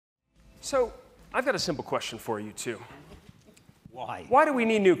So I've got a simple question for you, too. Why? Why do we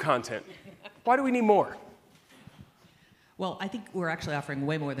need new content? Why do we need more? Well, I think we're actually offering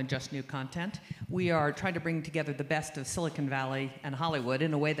way more than just new content. We are trying to bring together the best of Silicon Valley and Hollywood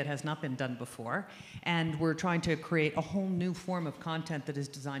in a way that has not been done before. And we're trying to create a whole new form of content that is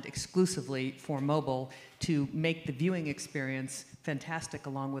designed exclusively for mobile to make the viewing experience fantastic,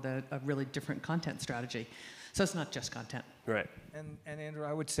 along with a really different content strategy. So it's not just content. Right. And Andrew,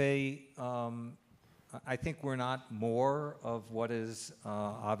 I would say, I think we're not more of what is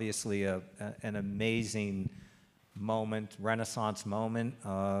obviously an amazing moment, Renaissance moment,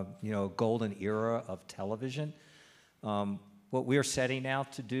 golden era of television. What we're setting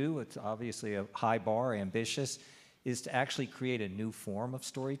out to do, it's obviously a high bar, ambitious, is to actually create a new form of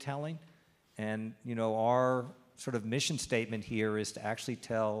storytelling. And our sort of mission statement here is to actually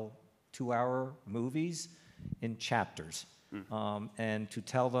tell 2-hour movies in chapters, and to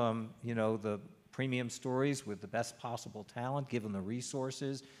tell them, the premium stories with the best possible talent, give them the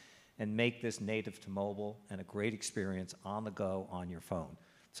resources, and make this native to mobile and a great experience on the go on your phone.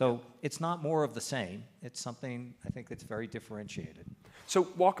 So it's not more of the same. It's something I think that's very differentiated. So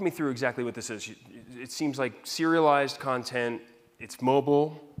walk me through exactly what this is. It seems like serialized content. It's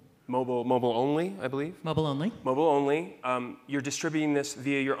mobile only, I believe. Mobile only. Mobile only. You're distributing this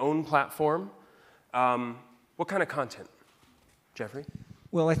via your own platform. What kind of content, Jeffrey?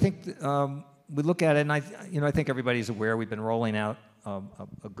 Well, I think we look at it, and I think everybody's aware we've been rolling out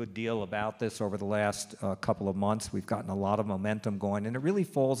a good deal about this over the last couple of months. We've gotten a lot of momentum going, and it really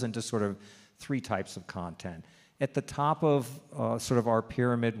falls into sort of 3 types of content. At the top of sort of our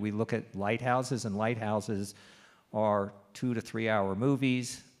pyramid, we look at lighthouses, and lighthouses are 2 to 3 hour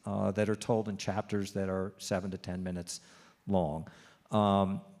movies that are told in chapters that are 7 to 10 minutes long.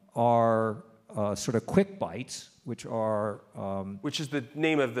 Our sort of quick bites, which are which is the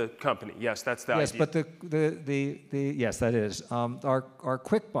name of the company. Yes, that's the yes, idea. but yes, that is our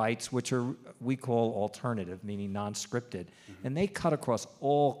quick bites, which are we call alternative, meaning non-scripted, and they cut across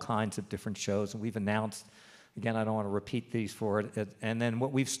all kinds of different shows. And we've announced, again, I don't want to repeat these for it. And then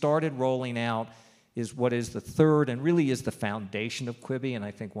what we've started rolling out is what is the third and really is the foundation of Quibi, and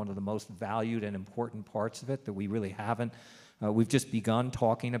I think one of the most valued and important parts of it that we really haven't. We've just begun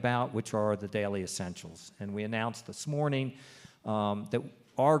talking about, which are the daily essentials. And we announced this morning that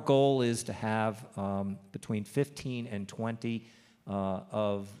our goal is to have between 15 and 20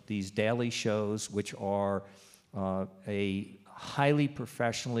 of these daily shows, which are a highly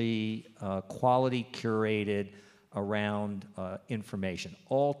professionally, quality curated around information,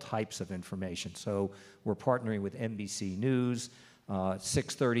 all types of information. So we're partnering with NBC News.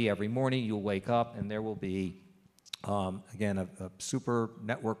 6:30 every morning, you'll wake up and there will be again, a super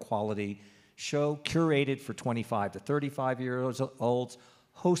network quality show curated for 25 to 35-year-olds,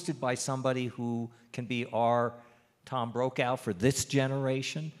 hosted by somebody who can be our Tom Brokaw for this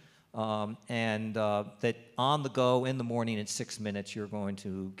generation, and that on the go in the morning in 6 minutes, you're going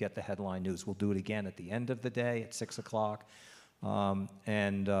to get the headline news. We'll do it again at the end of the day at 6 o'clock. So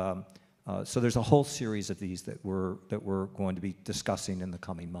there's a whole series of these that we're going to be discussing in the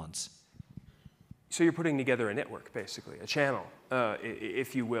coming months. So you're putting together a network, basically, a channel,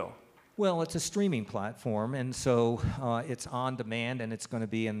 if you will. Well, it's a streaming platform, and so it's on demand, and it's going to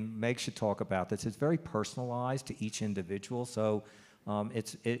be, and Meg should talk about this, it's very personalized to each individual, so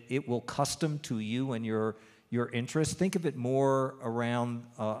it will custom to you and your interests. Think of it more around,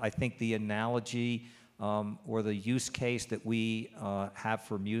 I think, the analogy or the use case that we have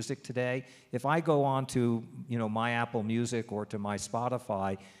for music today. If I go on to my Apple Music or to my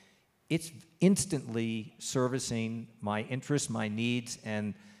Spotify, it's instantly servicing my interests, my needs,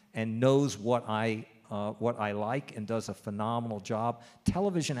 and knows what I like and does a phenomenal job.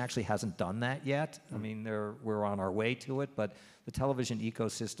 Television actually hasn't done that yet. I mean, we're on our way to it, but the television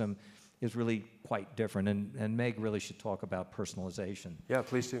ecosystem is really quite different, and Meg really should talk about personalization. Yeah,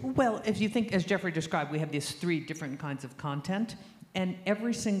 please do. Well, if you think, as Jeffrey described, we have these 3 different kinds of content, and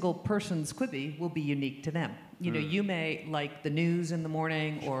every single person's Quibi will be unique to them. You may like the news in the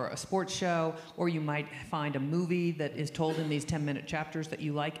morning or a sports show, or you might find a movie that is told in these 10-minute chapters that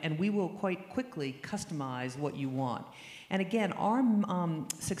you like, and we will quite quickly customize what you want. And again, our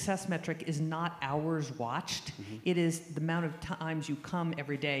success metric is not hours watched. It is the amount of times you come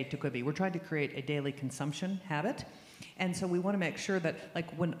every day to Quibi. We're trying to create a daily consumption habit. And so we want to make sure that,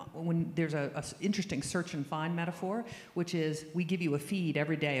 like, when there's a interesting search and find metaphor, which is we give you a feed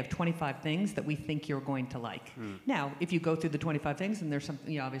every day of 25 things that we think you're going to like. Now, if you go through the 25 things, and there's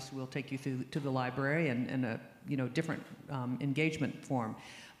something, obviously we'll take you through to the library and a different engagement form.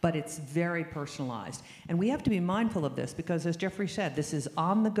 but it's very personalized. And we have to be mindful of this because, as Jeffrey said, this is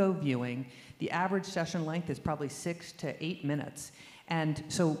on-the-go viewing. The average session length is probably 6 to 8 minutes. And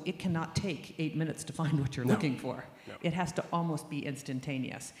so it cannot take 8 minutes to find what you're looking for. No. It has to almost be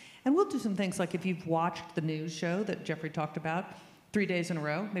instantaneous. And we'll do some things like if you've watched the news show that Jeffrey talked about 3 days in a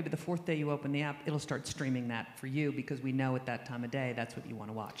row, maybe the fourth day you open the app, it'll start streaming that for you because we know at that time of day that's what you want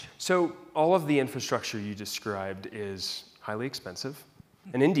to watch. So all of the infrastructure you described is highly expensive.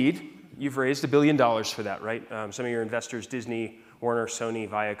 And indeed, you've raised $1 billion for that, right? Some of your investors, Disney, Warner, Sony,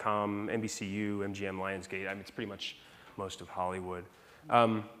 Viacom, NBCU, MGM, Lionsgate, I mean, it's pretty much most of Hollywood.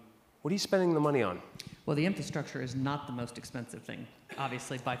 What are you spending the money on? Well, the infrastructure is not the most expensive thing,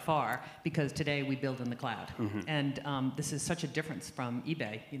 obviously, by far, because today we build in the cloud. And this is such a difference from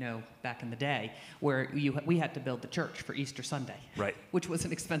eBay, you know, back in the day, where we had to build the church for Easter Sunday, right, which was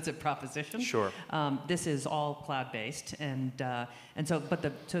an expensive proposition. Sure. This is all cloud-based, and so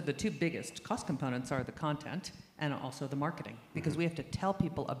the two biggest cost components are the content and also the marketing, because we have to tell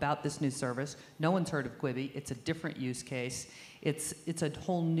people about this new service. No one's heard of Quibi. It's a different use case. It's a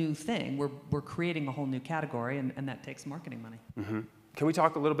whole new thing. We're creating a whole new category, and that takes marketing money. Can we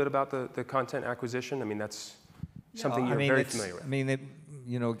talk a little bit about the content acquisition? I mean, that's something you're very familiar with. I mean,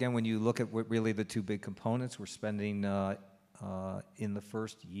 you know, again, when you look at what really the two big components, we're spending in the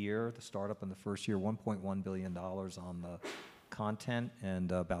first year, the startup in the first year, $1.1 billion on the content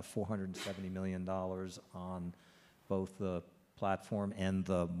and about $470 million on both the platform and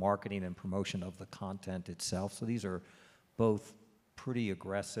the marketing and promotion of the content itself. So these are both pretty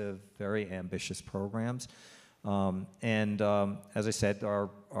aggressive, very ambitious programs. As I said,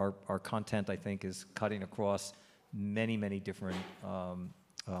 our content, I think, is cutting across many, many different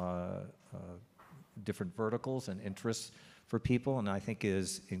different verticals and interests for people, and I think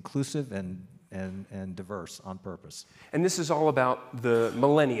is inclusive and diverse on purpose. And this is all about the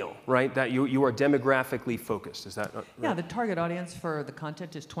millennial, right? That you are demographically focused. Is that right? Yeah, the target audience for the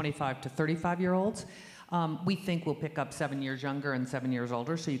content is 25 to 35-year-olds. We think we'll pick up 7 years younger and 7 years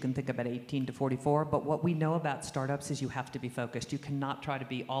older, so you can think about 18 to 44. But what we know about startups is you have to be focused. You cannot try to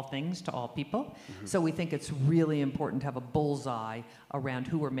be all things to all people. So we think it's really important to have a bullseye around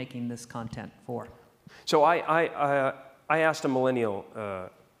who we're making this content for. So I asked a millennial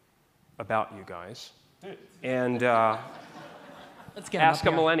about you guys, and Let's get ask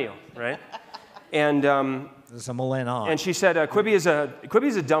a millennial, right? And There's a millennial. and she said, Quibi is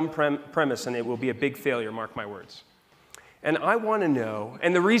a dumb premise, and it will be a big failure. Mark my words. And I want to know,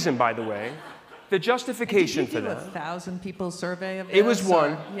 and the reason, by the way, the justification for that. Did you do a 1,000 people survey of this? It was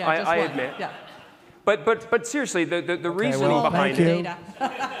one. Yeah, just I one. admit. Yeah. But seriously, the reasoning well, behind thank it. you.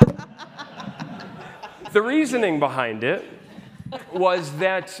 The reasoning behind it was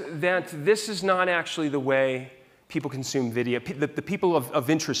that this is not actually the way people consume video. The people of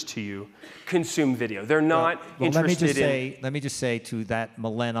interest to you consume video. They're not interested in. Let me just say to that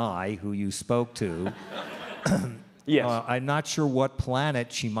millenni who you spoke to, Yes. I'm not sure what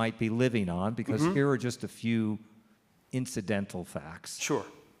planet she might be living on, because here are just a few incidental facts. Sure.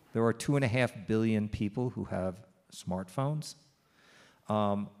 There are 2.5 billion people who have smartphones.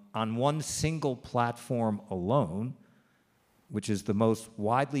 On one single platform alone, which is the most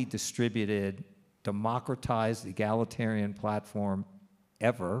widely distributed, democratized, egalitarian platform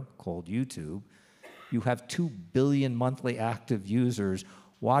ever, called YouTube, you have 2 billion monthly active users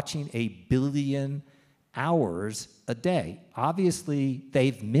watching 1 billion hours a day. Obviously,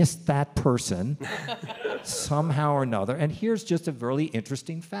 they've missed that person somehow or another. And here's just a really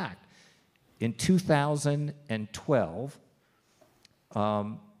interesting fact. In 2012,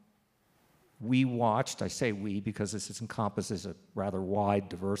 we watched, I say we because this encompasses a rather wide,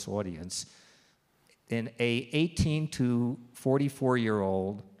 diverse audience, an 18 to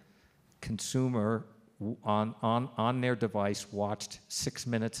 44-year-old consumer on their device watched 6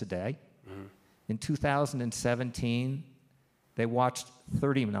 minutes a day. In 2017, they watched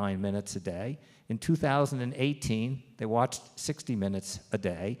 39 minutes a day. In 2018, they watched 60 minutes a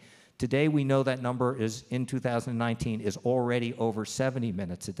day. Today, we know that number is, in 2019, is already over 70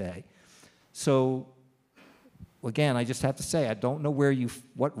 minutes a day. So, again, I just have to say, I don't know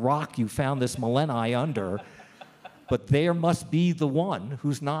what rock you found this millenni under, but there must be the one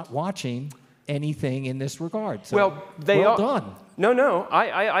who's not watching anything in this regard. So, Well, they well are done. No.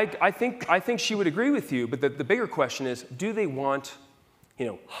 I think she would agree with you. But the bigger question is, do they want,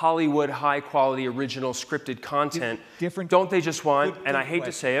 Hollywood, high-quality, original, scripted content? Different. Don't they just want, and I hate to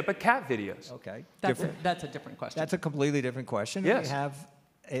question. say it, but cat videos? Okay. That's a different question. That's a completely different question. Yes. We have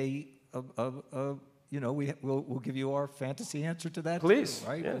we'll give you our fantasy answer to that. Please. Too,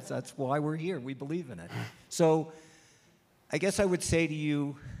 right? Yeah. That's why we're here. We believe in it. So, I guess I would say to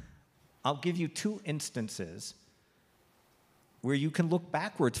you, I'll give you two instances where you can look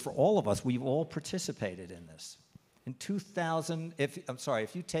backwards for all of us. We've all participated in this. In 2000, if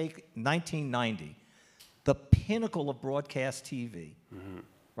you take 1990, the pinnacle of broadcast TV,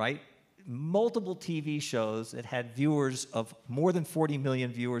 right? Multiple TV shows that had viewers of more than 40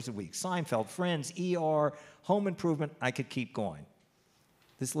 million viewers a week. Seinfeld, Friends, ER, Home Improvement, I could keep going.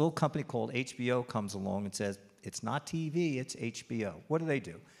 This little company called HBO comes along and says, it's not TV, it's HBO. What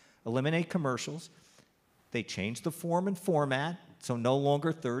do? Eliminate commercials. They change the form and format, so no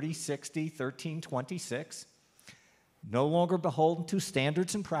longer 30, 60, 13, 26. No longer beholden to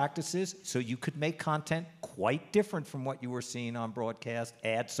standards and practices, so you could make content quite different from what you were seeing on broadcast,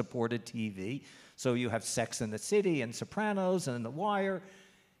 ad-supported TV. So you have Sex and the City and Sopranos and The Wire.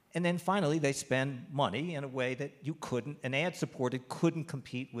 And then finally, they spend money in a way that you couldn't, an ad-supported couldn't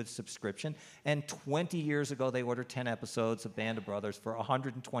compete with subscription. And 20 years ago, they ordered 10 episodes of Band of Brothers for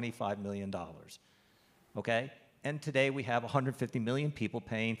 $125 million. Okay? And today we have 150 million people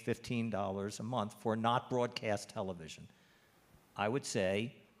paying $15 a month for not broadcast television. I would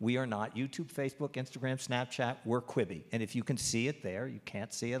say we are not YouTube, Facebook, Instagram, Snapchat, we're Quibi. And if you can see it there, you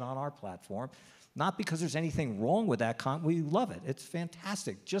can't see it on our platform. Not because there's anything wrong with that content, we love it. It's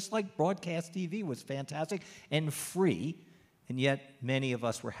fantastic. Just like broadcast TV was fantastic and free, and yet many of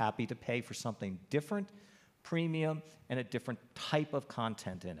us were happy to pay for something different, premium, and a different type of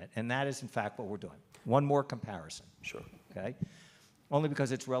content in it. And that is, in fact, what we're doing. One more comparison. Sure. Okay? Only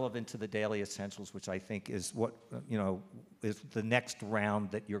because it's relevant to the daily essentials, which I think is what, is the next round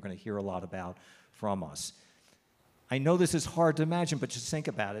that you're going to hear a lot about from us. I know this is hard to imagine, but just think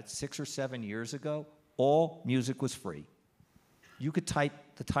about it. 6 or 7 years ago, all music was free. You could type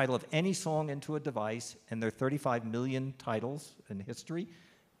the title of any song into a device, and there are 35 million titles in history.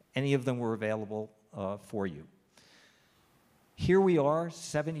 Any of them were available for you. Here we are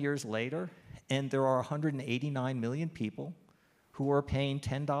 7 years later, and there are 189 million people who are paying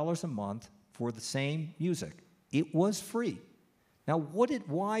 $10 a month for the same music. It was free. Now,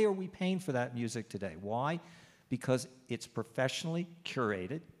 why are we paying for that music today? Why? Because it's professionally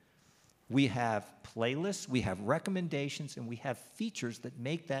curated. We have playlists, we have recommendations, and we have features that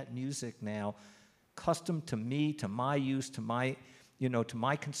make that music now custom to me, to my use, to my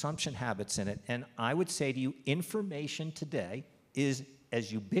consumption habits in it. And I would say to you, information today is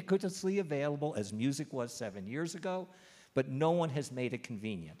as ubiquitously available as music was 7 years ago, but no one has made it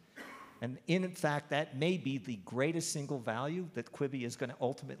convenient. And in fact, that may be the greatest single value that Quibi is going to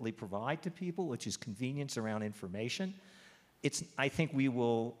ultimately provide to people, which is convenience around information. I think we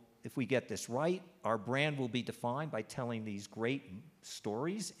will, if we get this right, our brand will be defined by telling these great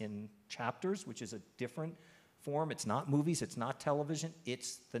stories in chapters, which is a different form. It's not movies, it's not television,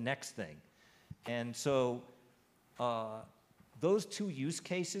 it's the next thing. And so those two use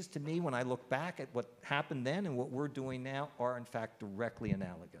cases, to me, when I look back at what happened then and what we're doing now, are in fact directly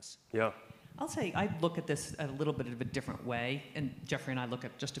analogous. Yeah. I'll say I look at this a little bit of a different way, and Jeffrey and I look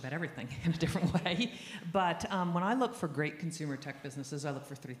at just about everything in a different way. But when I look for great consumer tech businesses, I look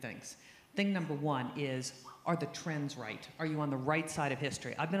for three things. Thing number one is, are the trends right? Are you on the right side of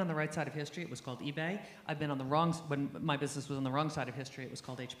history? I've been on the right side of history. It was called eBay. I've been on the wrong, when my business was on the wrong side of history, it was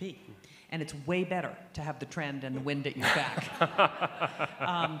called HP. And it's way better to have the trend and the wind at your back.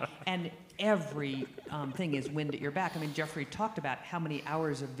 And every thing is wind at your back. I mean, Jeffrey talked about how many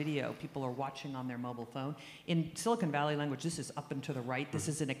hours of video people are watching on their mobile phone. In Silicon Valley language, this is up and to the right. This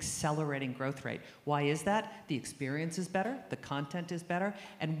is an accelerating growth rate. Why is that? The experience is better, the content is better,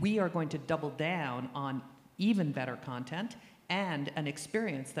 and we are going to double down on even better content and an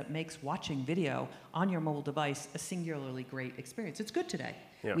experience that makes watching video on your mobile device a singularly great experience. It's good today.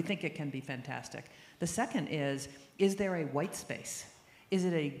 Yeah. We think it can be fantastic. The second is there a white space? Is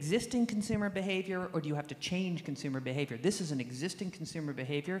it an existing consumer behavior, or do you have to change consumer behavior? This is an existing consumer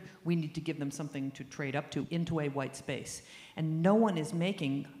behavior. We need to give them something to trade up to into a white space. And no one is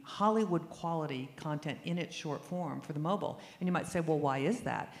making Hollywood quality content in its short form for the mobile. And you might say, well, why is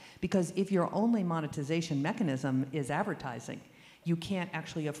that? Because if your only monetization mechanism is advertising, you can't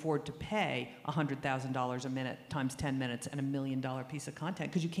actually afford to pay $100,000 a minute times 10 minutes and $1 million piece of content,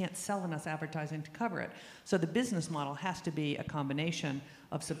 because you can't sell enough advertising to cover it. So the business model has to be a combination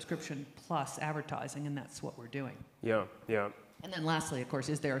of subscription plus advertising, and that's what we're doing. Yeah, yeah. And then lastly, of course,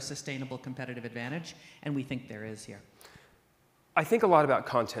 is there a sustainable competitive advantage? And we think there is here. I think a lot about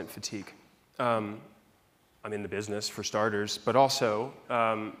content fatigue. I'm in the business, for starters, but also,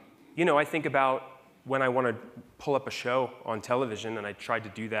 I think about when I want to pull up a show on television, and I tried to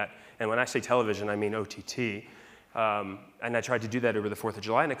do that, and when I say television, I mean OTT, And I tried to do that over the 4th of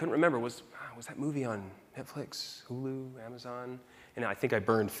July, and I couldn't remember, was that movie on Netflix, Hulu, Amazon? And I think I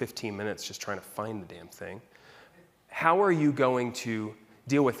burned 15 minutes just trying to find the damn thing. How are you going to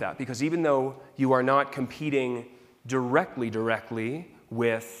deal with that? Because even though you are not competing directly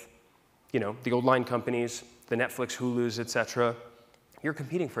with, the old line companies, the Netflix, Hulus, et cetera, you're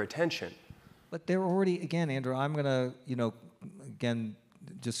competing for attention. But they're already, again, Andrew, I'm going to, again,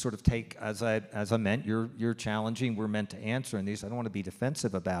 just sort of take, as I meant, you're challenging, we're meant to answer in these. I don't want to be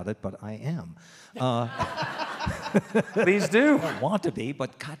defensive about it, but I am. Please do. I don't want to be,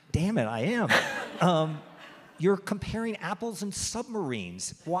 but God damn it, I am. You're comparing apples and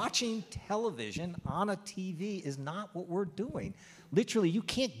submarines. Watching television on a TV is not what we're doing. Literally, you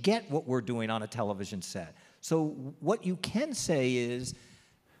can't get what we're doing on a television set. So what you can say is,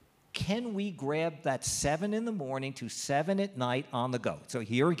 can we grab that 7 in the morning to 7 at night on the go? So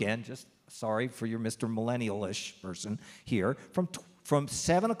here again, just sorry for your Mr. Millennial-ish person here, from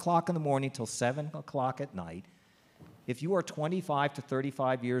 7 o'clock in the morning till 7 o'clock at night, if you are 25 to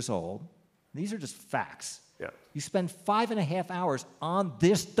 35 years old, these are just facts. Yeah. You spend 5.5 hours on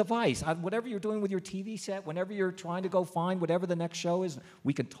this device. Whatever you're doing with your TV set, whenever you're trying to go find whatever the next show is,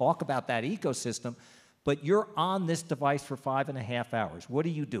 we can talk about that ecosystem, but you're on this device for 5.5 hours. What are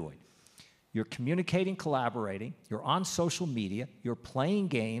you doing? You're communicating, collaborating, you're on social media, you're playing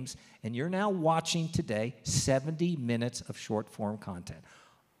games, and you're now watching today 70 minutes of short-form content.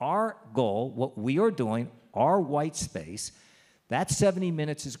 Our goal, what we are doing, our white space, that 70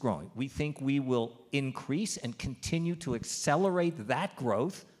 minutes is growing. We think we will increase and continue to accelerate that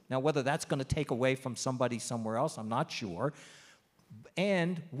growth. Now, whether that's going to take away from somebody somewhere else, I'm not sure.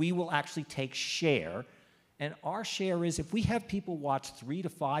 And we will actually take share. And our share is, if we have people watch 3 to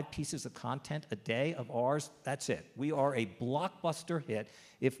 5 pieces of content a day of ours, that's it. We are a blockbuster hit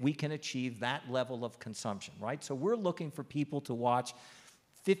if we can achieve that level of consumption, right? So we're looking for people to watch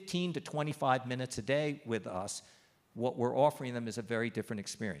 15 to 25 minutes a day with us. What we're offering them is a very different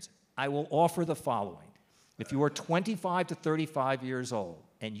experience. I will offer the following. If you are 25 to 35 years old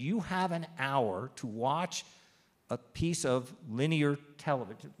and you have an hour to watch a piece of linear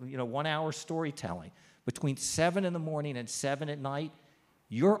television, 1 hour storytelling, between 7 in the morning and 7 at night,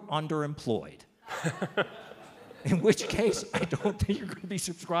 you're underemployed. In which case, I don't think you're going to be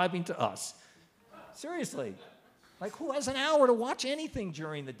subscribing to us. Seriously. Like, who has an hour to watch anything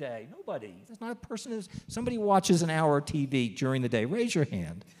during the day? Nobody. There's not a person who's... Somebody watches an hour of TV during the day. Raise your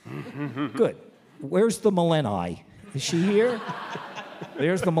hand. Good. Where's the Millenni? Is she here?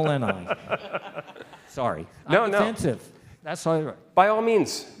 There's the Millenni. Sorry. I'm defensive. That's all right. By all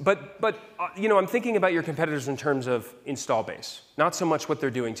means. But I'm thinking about your competitors in terms of install base. Not so much what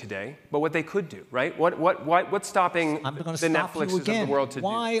they're doing today, but what they could do, right? What's stopping the Netflixes of the world to do?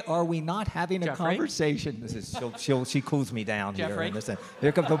 Why are we not having a conversation? This is she cools me down Jeffrey? here. Listen,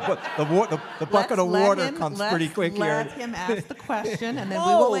 here comes the bucket of water comes pretty quick here. Let him ask the question, and then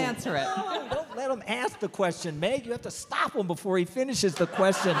we will answer it. No, don't let him ask the question, Meg. You have to stop him before he finishes the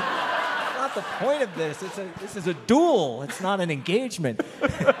question. Not the point of this. This is a duel. It's not an engagement.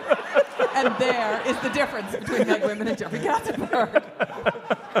 And there is the difference between Meg Whitman and Jeffrey Katzenberg.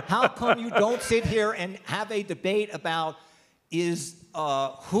 How come you don't sit here and have a debate about is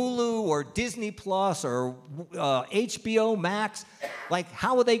Hulu or Disney Plus or HBO Max, like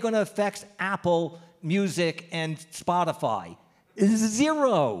how are they going to affect Apple Music and Spotify?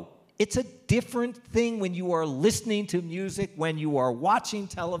 Zero. It's a different thing when you are listening to music, when you are watching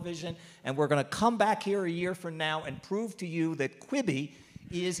television, and we're going to come back here a year from now and prove to you that Quibi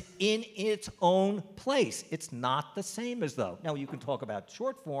is in its own place. It's not the same as though. Now, you can talk about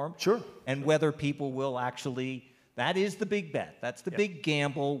short form. Sure. And whether people will actually, that is the big bet. That's the big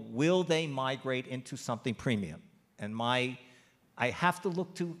gamble. Will they migrate into something premium? And I have to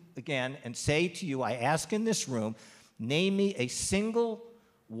look to, again, and say to you, I ask in this room, name me a single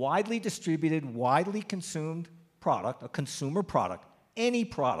widely distributed, widely consumed product, a consumer product, any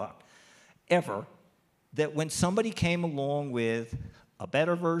product ever, that when somebody came along with a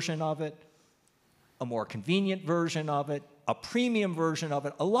better version of it, a more convenient version of it, a premium version of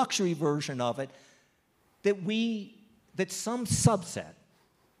it, a luxury version of it, that some subset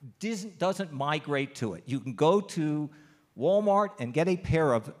doesn't migrate to it. You can go to Walmart and get a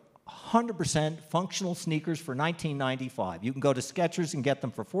pair of 100% functional sneakers for $19.95. You can go to Skechers and get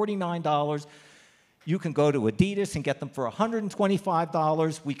them for $49. You can go to Adidas and get them for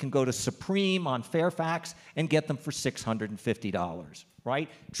 $125. We can go to Supreme on Fairfax and get them for $650, right?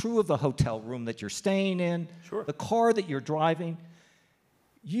 True of the hotel room that you're staying in, sure. The car that you're driving.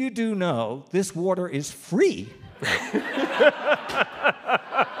 You do know this water is free.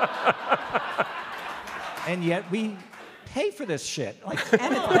 And yet we pay for this shit. Like,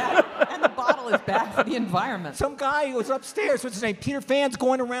 And it's bad. And the bottle is bad for the environment. some guy who was upstairs, what's his name? Peter Fan's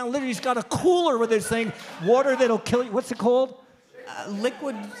going around, literally, he's got a cooler with this thing, water that'll kill you. What's it called?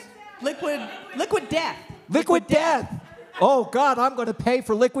 Liquid death. Liquid death. Oh, God, I'm going to pay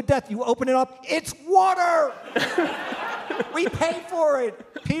for liquid death. You open it up, it's water. We pay for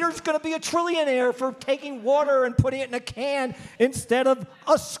it. Peter's going to be a trillionaire for taking water and putting it in a can instead of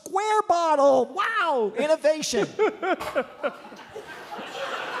a square bottle. Wow, innovation.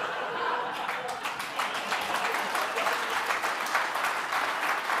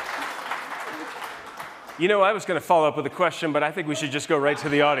 You know, I was going to follow up with a question, but I think we should just go right to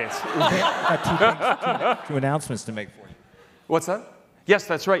the audience. Two announcements to make for you. What's that? Yes,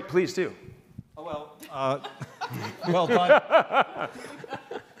 that's right. Please do. Oh, well, well done.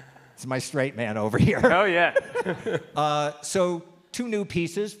 It's my straight man over here. Oh, yeah. So 2 new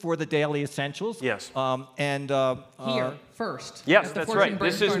pieces for the Daily Essentials. Yes. Here, first. Yes, at the that's Fortune right.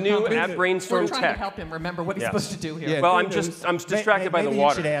 This is Brainstorm new Conference. at Brainstorm We're trying Tech. to help him remember what he's Yes. supposed to do here. Yeah, Well, good I'm news. distracted by the Maybe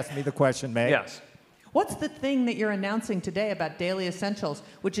water. You should ask me the question, Meg. Yes. What's the thing that you're announcing today about Daily Essentials,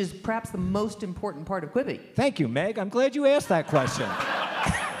 which is perhaps the most important part of Quibi? Thank you, Meg. I'm glad you asked that question.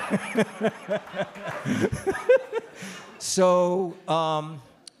 So,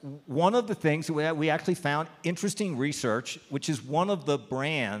 one of the things we actually found interesting research, which is one of the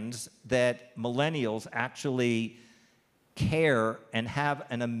brands that millennials actually care and have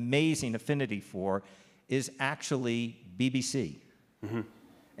an amazing affinity for, is actually BBC. Mm-hmm.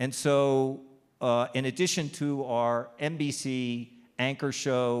 And so, in addition to our NBC anchor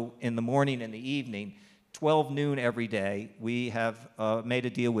show in the morning and the evening, 12 noon every day, we have made a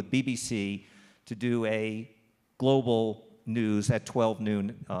deal with BBC to do a global news at 12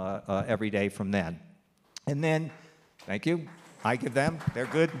 noon every day from then. And then, thank you, I give them, they're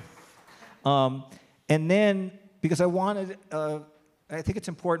good. And then, because I wanted, I think it's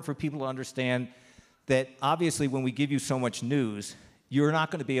important for people to understand that obviously when we give you so much news, you're not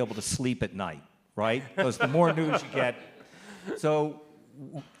going to be able to sleep at night, right? Because the more news you get. So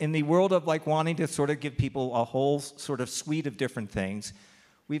in the world of like wanting to sort of give people a whole sort of suite of different things,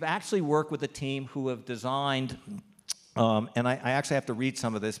 we've actually worked with a team who have designed, and I actually have to read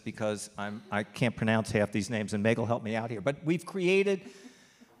some of this because I can't pronounce half these names, and Meg will help me out here. But we've created,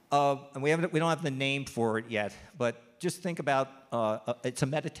 and we don't have the name for it yet, but just think about, it's a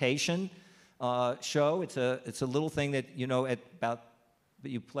meditation show. It's a little thing that, you know, that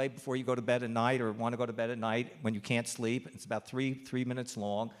you play before you go to bed at night or want to go to bed at night when you can't sleep. It's about three minutes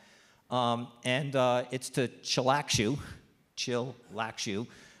long. And it's to chillax you.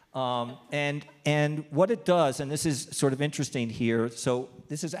 And what it does, and this is sort of interesting here, so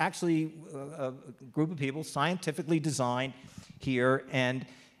this is actually a group of people scientifically designed here, and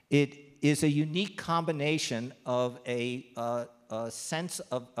it is a unique combination of a sense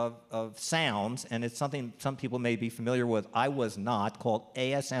of sounds, and it's something some people may be familiar with. I was not, called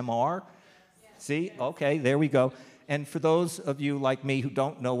ASMR. Yes. See? Okay, there we go. And for those of you like me who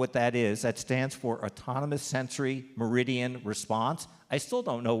don't know what that is, that stands for Autonomous Sensory Meridian Response. I still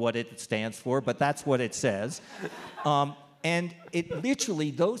don't know what it stands for, but that's what it says. And it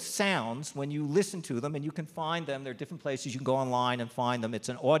literally, those sounds, when you listen to them, and you can find them, there are different places you can go online and find them. It's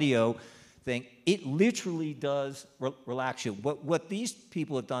an audio thing. It literally does relax you. What these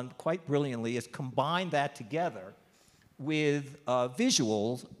people have done quite brilliantly is combine that together with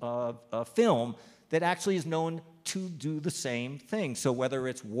visuals of film that actually is known to do the same thing. So whether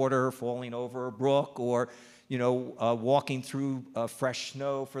it's water falling over a brook or, you know, walking through fresh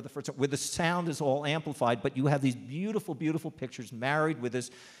snow for the first time, where the sound is all amplified, but you have these beautiful, beautiful pictures married with this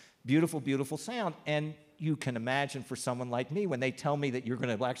beautiful, beautiful sound. And you can imagine for someone like me, when they tell me that you're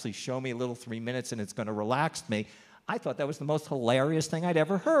going to actually show me a little 3 minutes and it's going to relax me, I thought that was the most hilarious thing I'd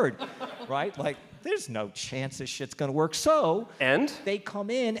ever heard, right? Like, there's no chance this shit's going to work. So they come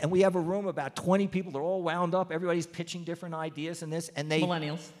in, and we have a room about 20 people. They're all wound up. Everybody's pitching different ideas and this. And they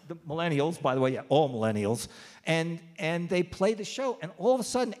Millennials. The millennials, by the way, yeah, all millennials. And they play the show, and all of a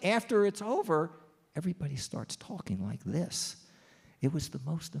sudden, after it's over, everybody starts talking like this. It was the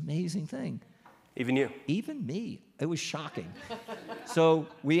most amazing thing. Even you? Even me. It was shocking. So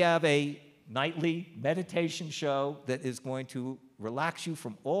we have a nightly meditation show that is going to relax you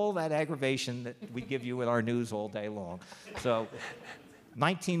from all that aggravation that we give you with our news all day long. So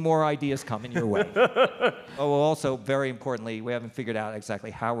 19 more ideas coming your way. Oh, also, very importantly, we haven't figured out exactly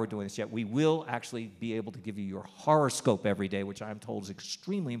how we're doing this yet. We will actually be able to give you your horoscope every day, which I'm told is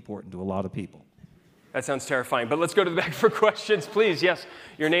extremely important to a lot of people. That sounds terrifying. But let's go to the back for questions, please. Yes,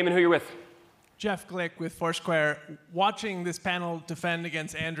 your name and who you're with. Jeff Glick with Foursquare. Watching this panel defend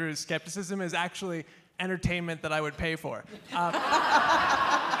against Andrew's skepticism is actually entertainment that I would pay for.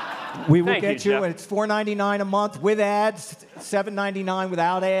 We will Thank get you, you, Jeff. and it's $4.99 a month with ads, $7.99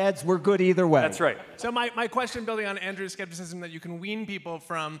 without ads. We're good either way. That's right. So my question, building on Andrew's skepticism that you can wean people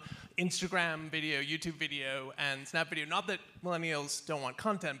from Instagram video, YouTube video, and Snap video, not that millennials don't want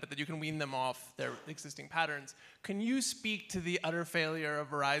content, but that you can wean them off their existing patterns. Can you speak to the utter failure of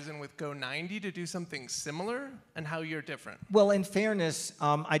Verizon with Go90 to do something similar, and how you're different? Well, in fairness,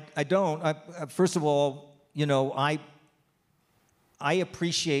 I don't. First of all, you know, I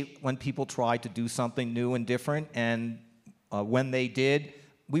appreciate when people try to do something new and different, and when they did,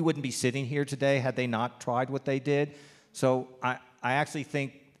 we wouldn't be sitting here today had they not tried what they did. So I actually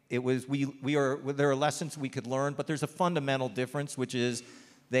think it was there are lessons we could learn, but there's a fundamental difference, which is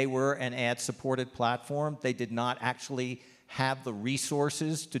they were an ad-supported platform. They did not actually have the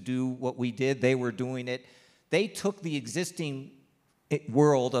resources to do what we did. They were doing it. They took the existing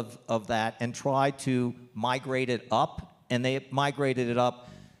world of that and tried to migrate it up. And they migrated it up,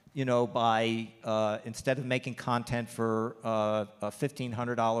 you know, by instead of making content for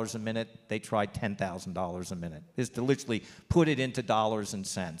 $1,500 a minute, they tried $10,000 a minute. Is to literally put it into dollars and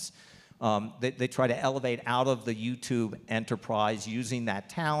cents. They try to elevate out of the YouTube enterprise using that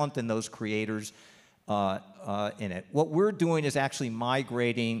talent and those creators in it. What we're doing is actually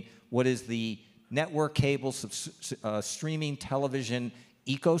migrating what is the network cable streaming television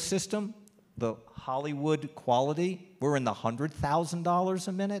ecosystem, the Hollywood quality. We're in the $100,000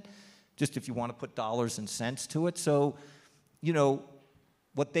 a minute, just if you want to put dollars and cents to it. So, you know,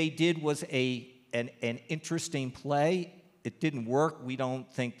 what they did was an interesting play. It didn't work. We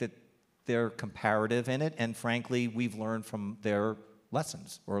don't think that they're comparative in it, and frankly, we've learned from their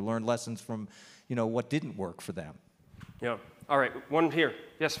lessons, or learned lessons from, you know, what didn't work for them. Yeah. All right, one here.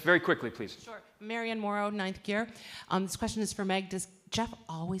 Yes, very quickly, please. Sure. Marianne Morrow, 9th gear. This question is for Meg. Does Jeff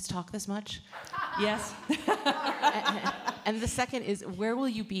always talk this much? Yes. And the second is, where will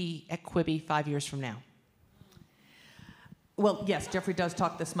you be at Quibi 5 years from now? Well, yes, Jeffrey does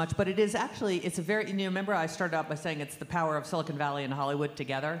talk this much, but it is actually, it's a very, you know, remember I started out by saying it's the power of Silicon Valley and Hollywood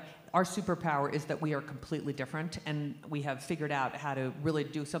together. Our superpower is that we are completely different, and we have figured out how to really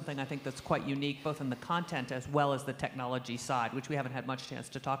do something I think that's quite unique, both in the content as well as the technology side, which we haven't had much chance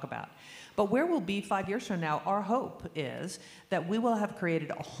to talk about. But where we'll be 5 years from now, our hope is that we will have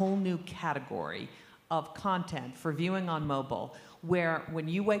created a whole new category of content for viewing on mobile, where when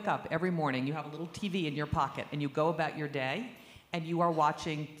you wake up every morning, you have a little TV in your pocket, and you go about your day, and you are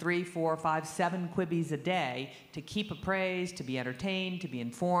watching 3, 4, 5, 7 Quibis a day to keep appraised, to be entertained, to be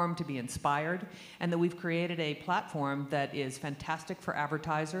informed, to be inspired, and that we've created a platform that is fantastic for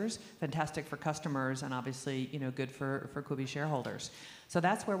advertisers, fantastic for customers, and obviously, you know, good for Quibi shareholders. So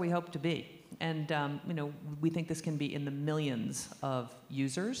that's where we hope to be. And you know, we think this can be in the millions of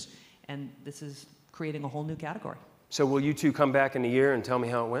users, and this is creating a whole new category. So will you two come back in a year and tell me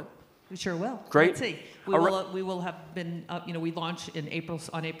how it went? We sure will. Great. Let's see. We will have been, you know, we launch in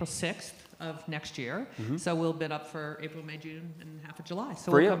on April 6th of next year. So we'll been up for April, May, June, and half of July.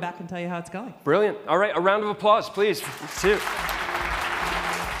 So Brilliant. we'll come back and tell you how it's going. Brilliant. All right, a round of applause, please. Two.